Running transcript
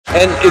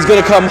and is going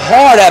to come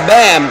hard at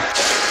Bam.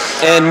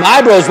 And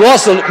Mibro's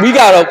lost. We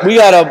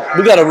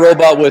got a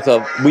robot with a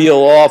wheel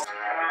off.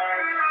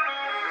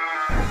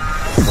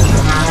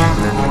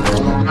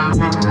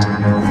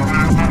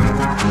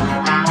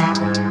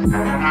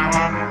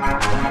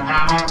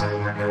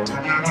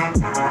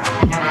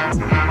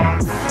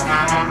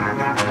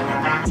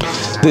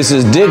 This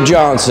is Dick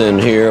Johnson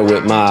here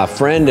with my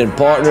friend and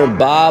partner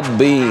Bob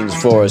Beans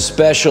for a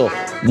special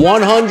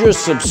 100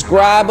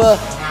 subscriber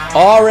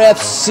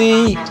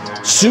RFC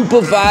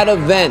Super Fight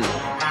event.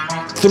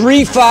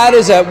 3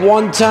 fighters at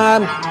one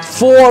time,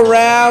 4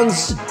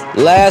 rounds,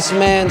 last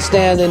man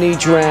standing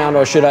each round,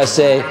 or should I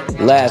say,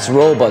 last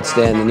robot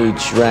standing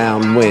each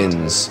round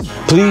wins.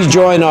 Please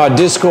join our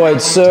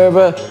Discord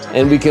server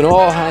and we can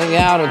all hang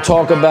out and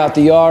talk about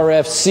the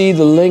RFC.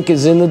 The link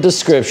is in the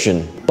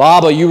description.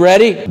 Bob, are you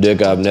ready?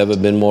 Dick, I've never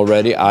been more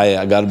ready.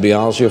 I gotta be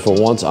honest here, for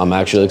once, I'm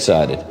actually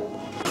excited.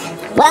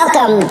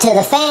 Welcome to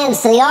the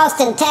fans to the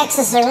Austin,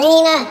 Texas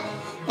arena,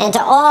 and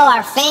to all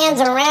our fans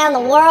around the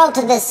world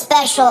to this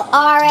special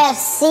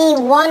RFC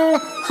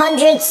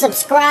 100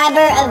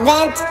 subscriber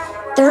event.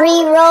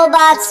 3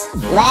 robots,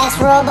 last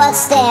robot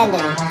standing.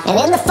 And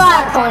in the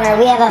far corner,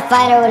 we have a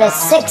fighter with a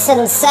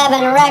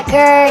 6-7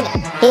 record.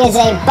 He is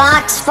a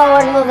box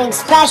forward moving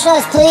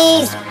specialist.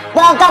 Please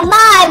welcome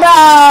Mibro!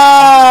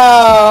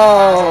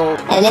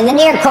 And in the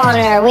near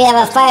corner, we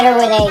have a fighter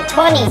with a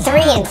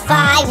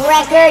 23-5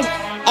 record,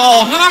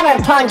 a hammer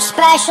punch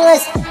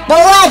specialist, the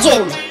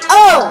legend,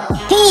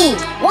 OP1!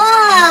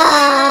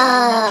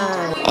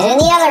 And in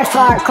the other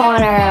far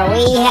corner,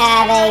 we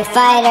have a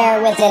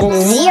fighter with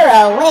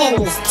 0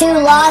 wins, 2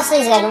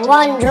 losses, and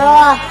 1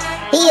 draw.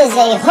 He is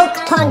a hook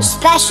punch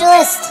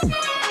specialist.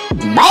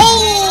 Bam!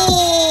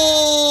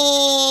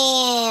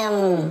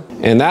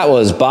 And that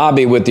was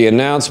Bobby with the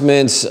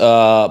announcements.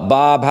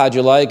 Bob, how'd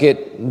you like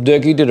it?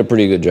 Dick, he did a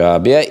pretty good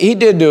job. Yeah, he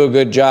did do a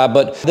good job,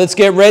 but let's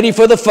get ready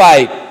for the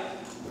fight.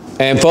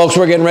 And folks,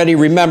 we're getting ready.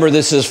 Remember,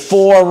 this is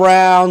 4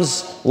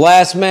 rounds,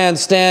 last man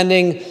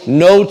standing,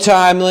 no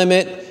time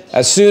limit.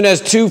 As soon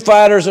as 2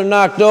 fighters are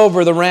knocked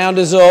over, the round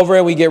is over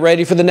and we get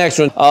ready for the next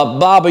one.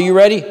 Bob, are you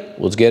ready?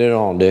 Let's get it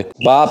on, Dick.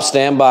 Bob,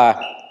 stand by.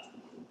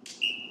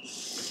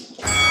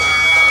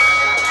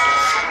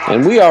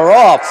 And we are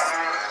off.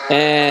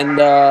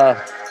 And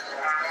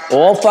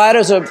all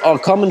fighters are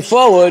coming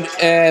forward,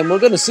 and we're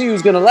going to see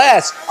who's going to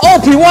last.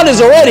 OP1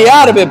 is already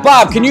out of it,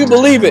 Bob. Can you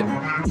believe it?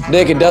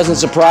 Nick, it doesn't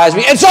surprise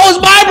me. And so is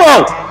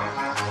Mibro!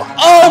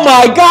 Oh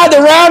my God,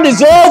 the round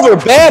is over.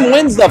 Bam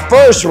wins the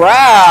first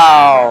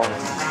round.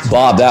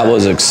 Bob, that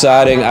was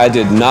exciting. I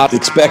did not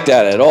expect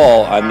that at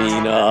all. I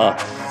mean,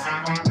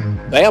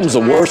 Bam's the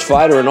worst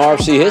fighter in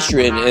RFC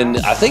history, and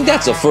I think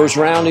that's the first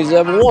round he's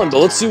ever won. But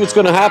let's see what's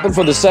going to happen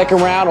for the second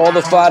round. All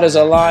the fighters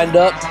are lined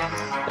up.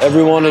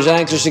 Everyone is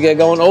anxious to get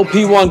going.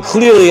 OP1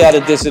 clearly at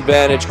a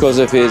disadvantage because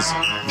of his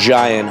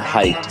giant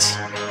height.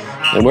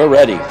 And we're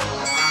ready.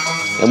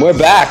 And we're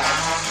back.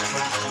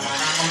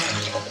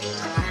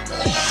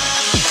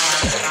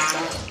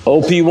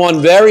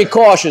 OP1 very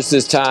cautious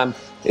this time.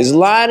 Is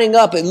lining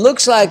up. It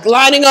looks like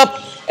lining up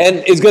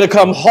and is going to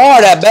come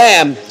hard at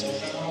Bam.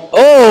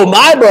 Oh,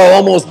 Mibro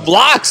almost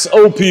blocks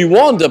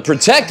OP1 to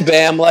protect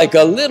Bam like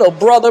a little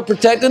brother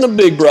protecting a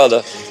big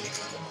brother.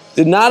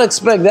 Did not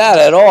expect that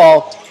at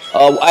all.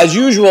 As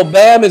usual,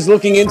 Bam is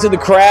looking into the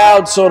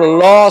crowd, sort of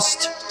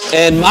lost,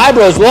 and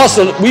Mibro's lost.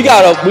 So we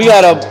got a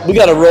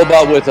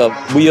robot with a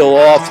wheel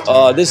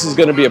off. This is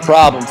going to be a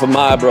problem for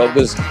Mibro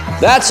because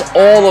that's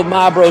all of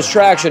Mibro's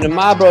traction, and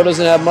Mibro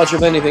doesn't have much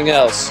of anything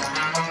else.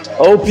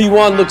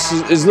 OP1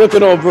 is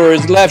looking over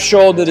his left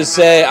shoulder to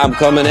say, "I'm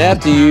coming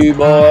after you,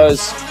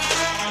 boys."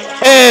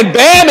 And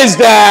Bam is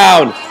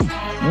down.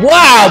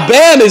 Wow,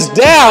 Bam is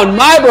down.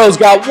 Mibro's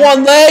got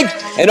 1 leg,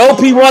 and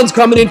OP1's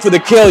coming in for the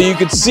kill. You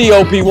can see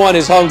OP1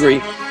 is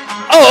hungry.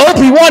 Oh,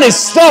 OP1 is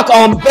stuck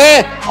on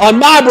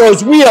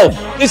Mibro's wheel.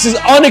 This is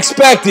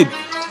unexpected.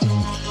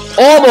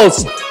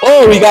 Almost.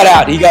 Oh, he got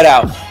out. He got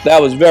out.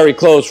 That was very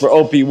close for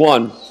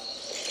OP1.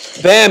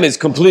 Bam is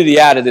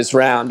completely out of this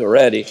round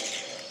already.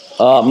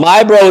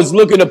 Mibro is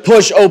looking to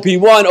push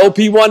OP1.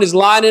 OP1 is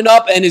lining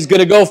up and is going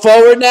to go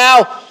forward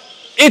now.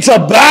 It's a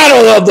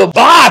battle of the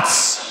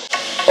bots.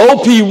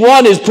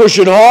 OP1 is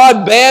pushing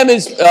hard.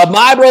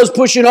 Mibro's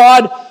pushing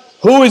hard.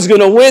 Who is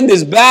going to win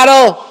this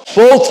battle?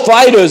 Both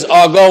fighters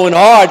are going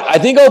hard. I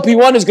think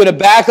OP1 is going to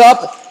back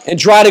up and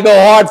try to go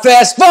hard,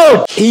 fast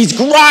forward. He's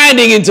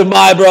grinding into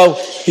Mibro.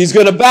 He's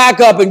going to back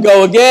up and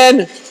go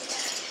again.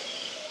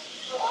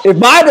 If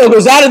Mibro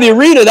goes out of the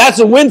arena, that's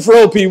a win for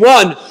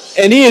OP1.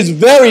 And he is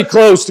very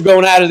close to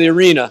going out of the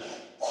arena.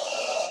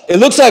 It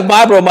looks like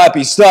Mibro might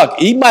be stuck.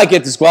 He might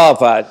get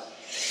disqualified.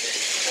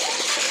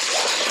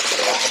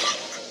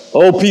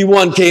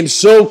 OP1 came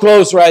so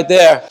close right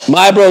there.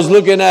 Mibro's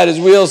looking at his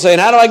wheel saying,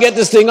 how do I get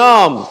this thing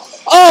on?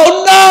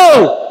 Oh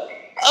no!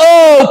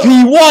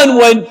 OP1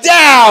 went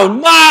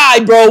down.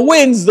 Mibro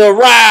wins the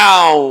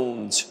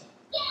round.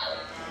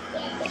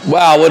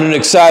 Wow, what an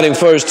exciting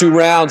first 2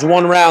 rounds.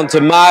 1 round to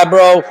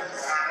Mibro.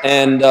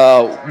 and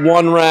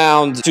 1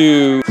 round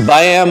to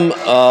Bam.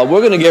 We're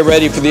going to get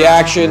ready for the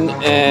action,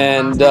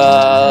 and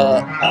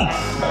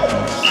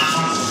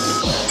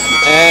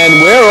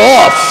we're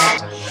off.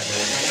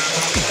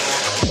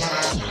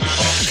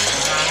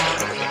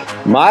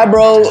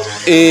 Mibro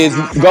is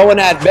going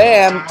at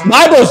Bam.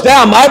 Mibro's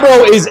down.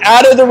 Mibro is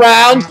out of the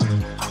round.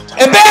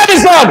 And Bam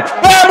is down.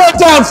 Bam went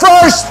down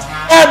first.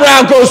 That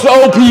round goes to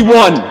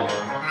OP1.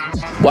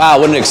 Wow,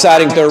 what an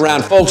exciting 3rd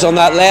round. Folks, on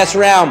that last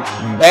round,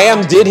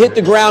 Bam did hit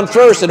the ground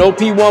first, and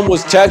OP1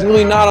 was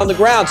technically not on the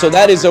ground, so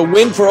that is a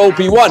win for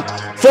OP1.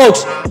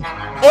 Folks,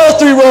 all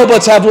 3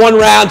 robots have 1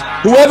 round.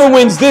 Whoever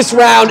wins this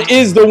round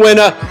is the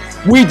winner.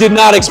 We did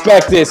not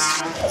expect this.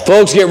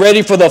 Folks, get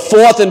ready for the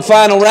 4th and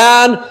final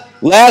round.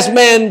 Last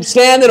man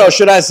standing, or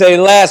should I say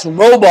last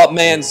robot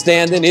man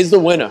standing, is the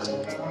winner.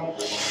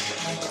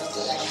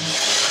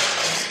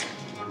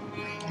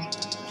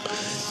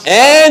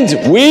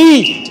 And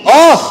we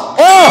are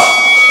off.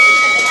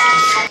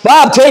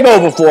 Bob, take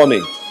over for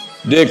me.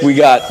 Dick, we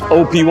got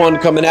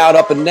OP1 coming out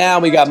up and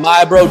down. We got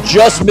Mibro,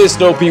 just missed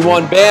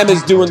OP1. Bam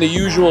is doing the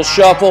usual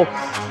shuffle.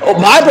 Oh,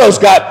 Mibro's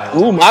got,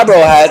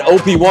 Mibro had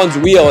OP1's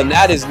wheel, and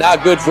that is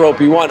not good for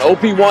OP1.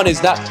 OP1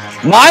 is not,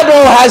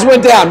 Mibro has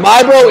went down.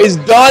 Mibro is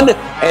done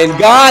and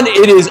gone.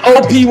 It is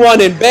OP1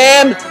 and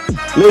Bam.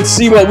 Let's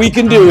see what we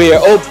can do here.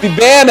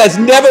 Bam has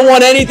never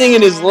won anything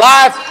in his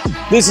life.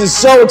 This is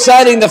so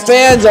exciting. The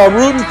fans are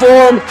rooting for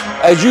him.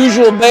 As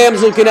usual,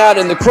 Bam's looking out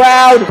in the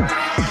crowd.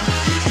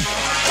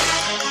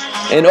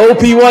 And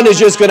OP1 is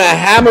just going to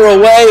hammer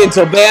away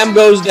until Bam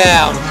goes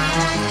down.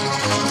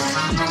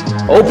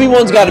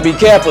 OP1's got to be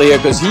careful here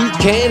because he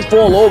can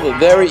fall over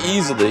very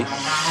easily.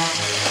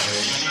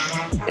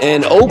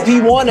 And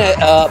OP1,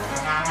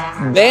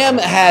 Bam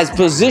has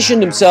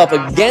positioned himself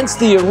against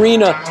the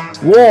arena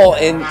wall,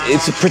 and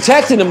it's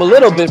protecting him a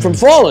little bit from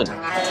falling.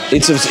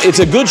 It's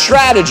a good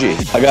strategy.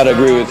 I got to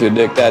agree with you,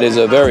 Dick. That is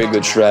a very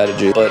good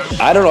strategy. But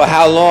I don't know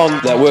how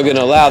long that we're going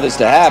to allow this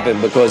to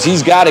happen, because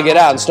he's got to get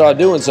out and start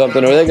doing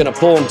something, or they're going to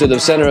pull him to the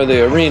center of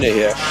the arena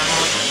here.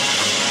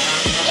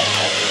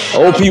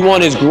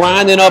 OP1 is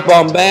grinding up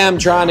on Bam,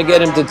 trying to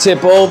get him to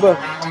tip over.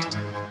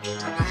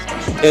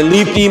 And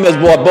Leaf Team has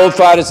brought both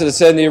fighters to the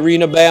center of the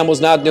arena. Bam was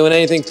not doing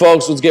anything,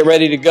 folks. Let's get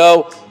ready to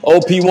go.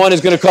 OP1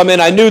 is going to come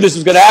in. I knew this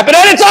was going to happen,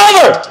 and it's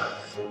over!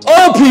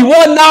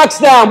 OP1 knocks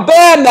down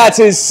Bam. That's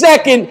his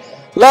 2nd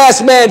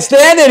last man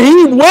standing.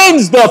 He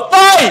wins the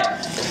fight!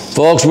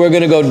 Folks, we're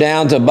going to go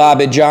down to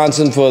Bobby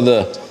Johnson for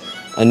the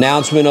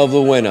announcement of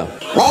the winner.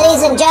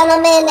 Ladies and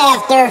gentlemen,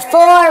 after 4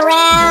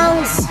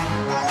 rounds,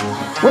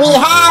 we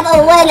have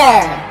a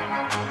winner.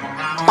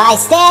 By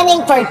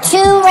standing for 2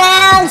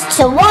 rounds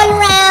to 1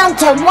 round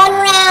to 1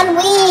 round,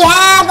 we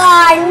have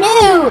our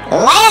new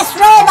last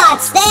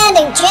robot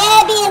standing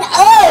champion,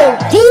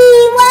 OP1!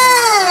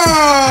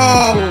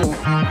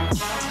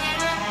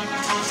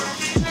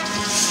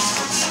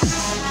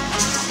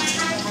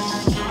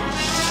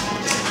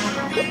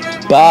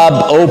 Bob,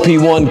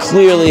 OP1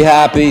 clearly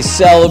happy,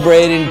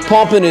 celebrating,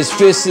 pumping his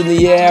fists in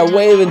the air,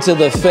 waving to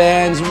the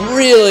fans,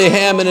 really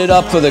hamming it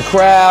up for the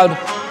crowd.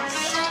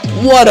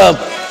 What a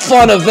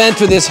fun event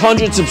for this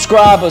 100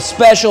 subscriber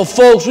special.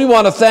 Folks, we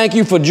want to thank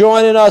you for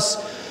joining us.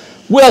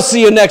 We'll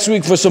see you next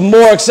week for some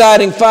more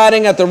exciting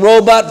fighting at the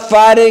Robot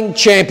Fighting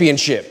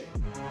Championship.